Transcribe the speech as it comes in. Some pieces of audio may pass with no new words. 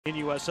in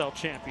USL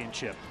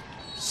Championship.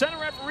 Center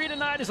referee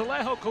tonight is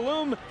Alejo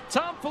Kalum,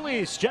 Tom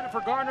Felice,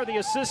 Jennifer Garner, the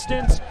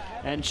assistants,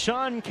 and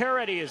Sean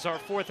Caretti is our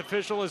fourth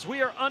official as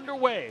we are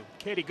underway.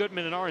 Katie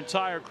Goodman and our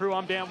entire crew,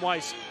 I'm Dan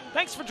Weiss.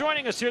 Thanks for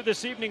joining us here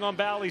this evening on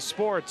Valley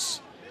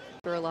Sports.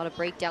 A lot of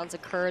breakdowns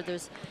occur.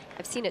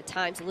 I've seen at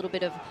times a little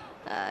bit of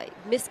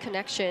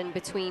misconnection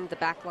between the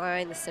back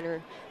line, the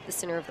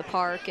center of the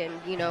park, and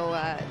you've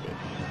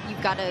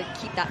got to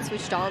keep that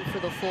switched on for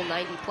the full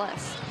 90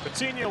 plus.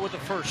 Coutinho with the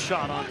first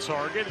shot on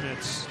target, and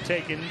it's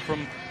taken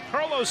from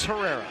Carlos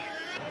Herrera.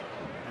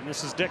 And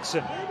this is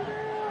Dixon.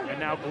 And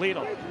now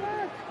Gleedle.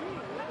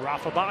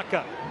 Rafa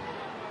Baca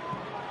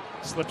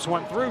slips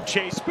one through.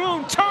 Chase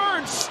Boone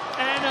turns,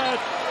 and a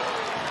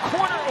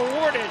corner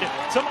awarded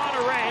to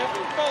Monterey.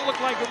 The ball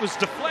looked like it was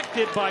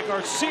deflected by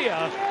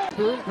Garcia.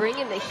 Boone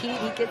bringing the heat.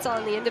 He gets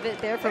on the end of it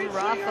there from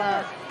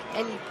Rafa,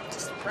 and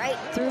just right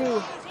through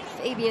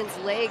Fabian's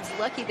legs.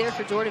 Lucky there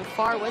for Jordan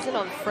Farr. Wasn't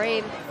on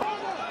frame.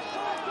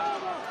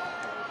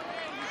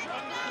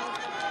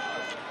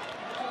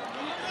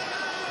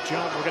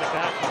 Jones will get it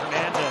back to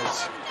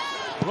Hernandez.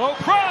 Low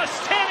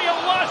cross, Daniel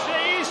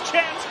Lache's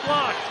chance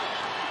blocked.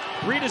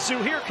 Rita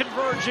Zuhir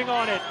converging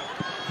on it.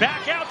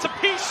 Back out to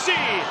PC.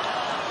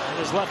 And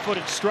his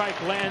left-footed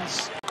strike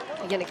lands.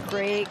 Again, a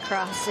great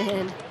cross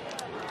in.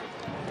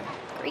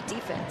 Great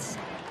defense.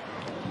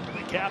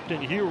 The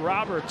captain, Hugh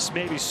Roberts,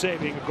 maybe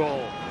saving a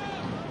goal.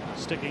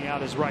 Sticking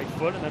out his right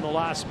foot, and then the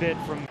last bit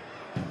from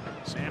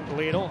Sam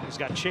Gleedle. He's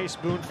got Chase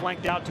Boone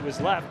flanked out to his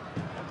left.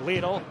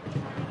 Gleedle,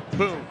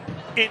 Boone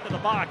into the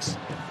box.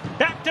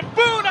 Back to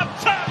Boone up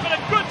top, and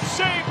a good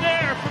save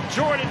there from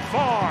Jordan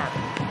Farr.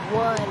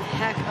 One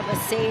heck of a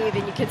save,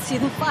 and you can see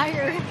the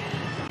fire.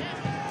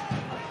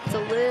 It's a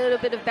little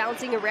bit of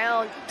bouncing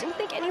around. Didn't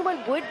think anyone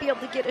would be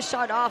able to get a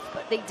shot off,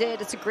 but they did.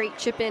 It's a great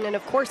chip in, and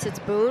of course it's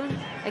Boone,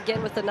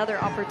 again with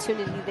another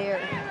opportunity there.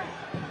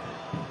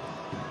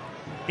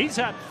 He's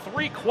had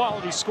 3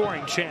 quality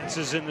scoring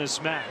chances in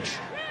this match.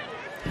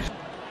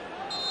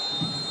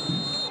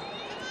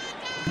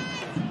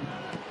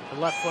 The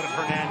left foot of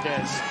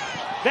Hernandez.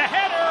 The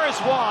header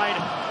is wide.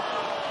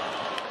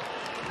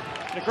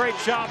 And a great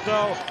job,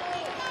 though.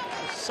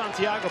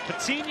 Santiago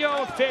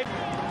Coutinho.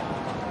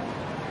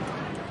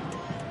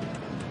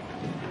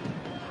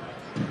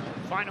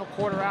 Final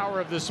quarter hour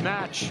of this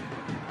match.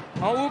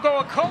 Oh,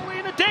 Ugo Akoli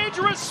in a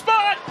dangerous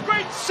spot.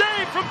 Great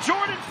save from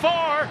Jordan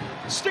Farr,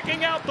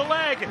 sticking out the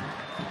leg.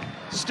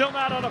 Still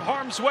not out of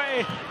harm's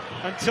way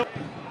until.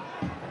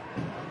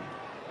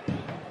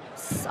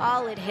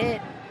 Solid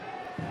hit.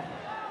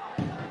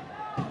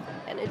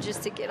 And it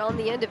just to get on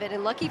the end of it.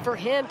 And lucky for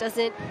him,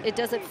 it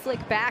doesn't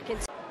flick back. And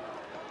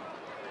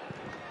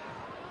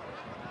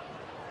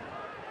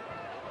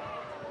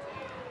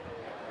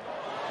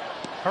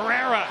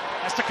Herrera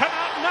has to come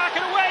out and knock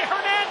it away.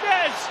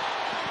 Hernandez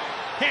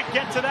can't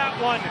get to that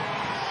one.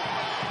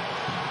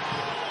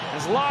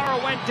 As Lara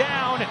went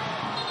down.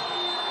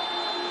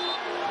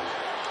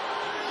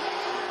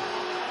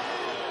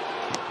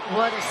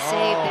 What a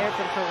save there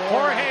from Herrera.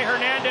 Jorge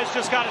Hernandez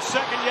just got a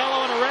second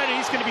yellow and a red.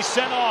 He's going to be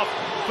sent off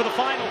for the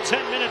final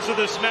 10 minutes of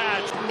this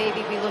match. Maybe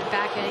we look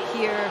back at it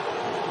here.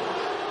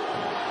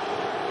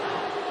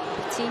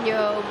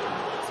 Coutinho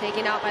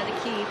taken out by the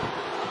keep.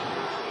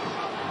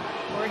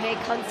 Jorge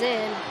comes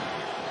in.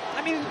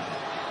 I mean,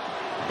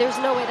 there's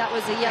no way that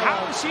was a yellow.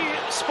 How is he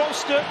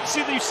supposed to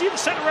see? You see the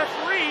center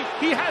referee.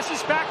 He has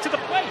his back to the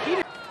plate.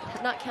 He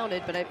not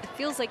counted, but it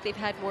feels like they've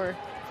had more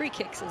free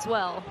kicks as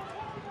well.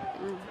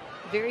 And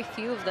very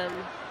few of them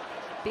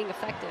being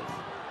effective.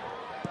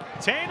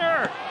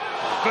 Tainer,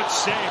 good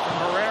save from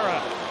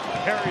Herrera.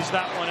 Carries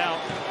that one out.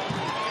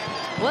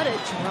 What a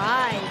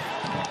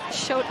drive.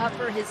 Showed up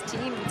for his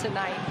team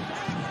tonight.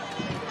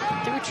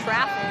 Through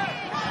traffic.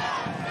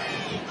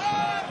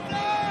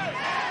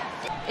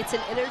 It's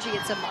an energy,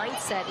 it's a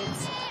mindset.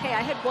 It's, hey,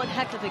 I had one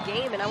heck of a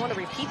game and I want to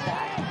repeat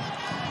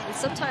that. And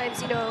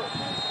sometimes,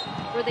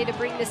 were they to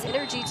bring this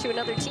energy to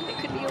another team, it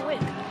could be a win.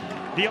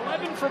 The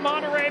 11 for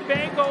Monterey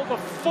Bay go the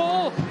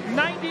full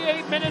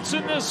 98 minutes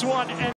in this one. And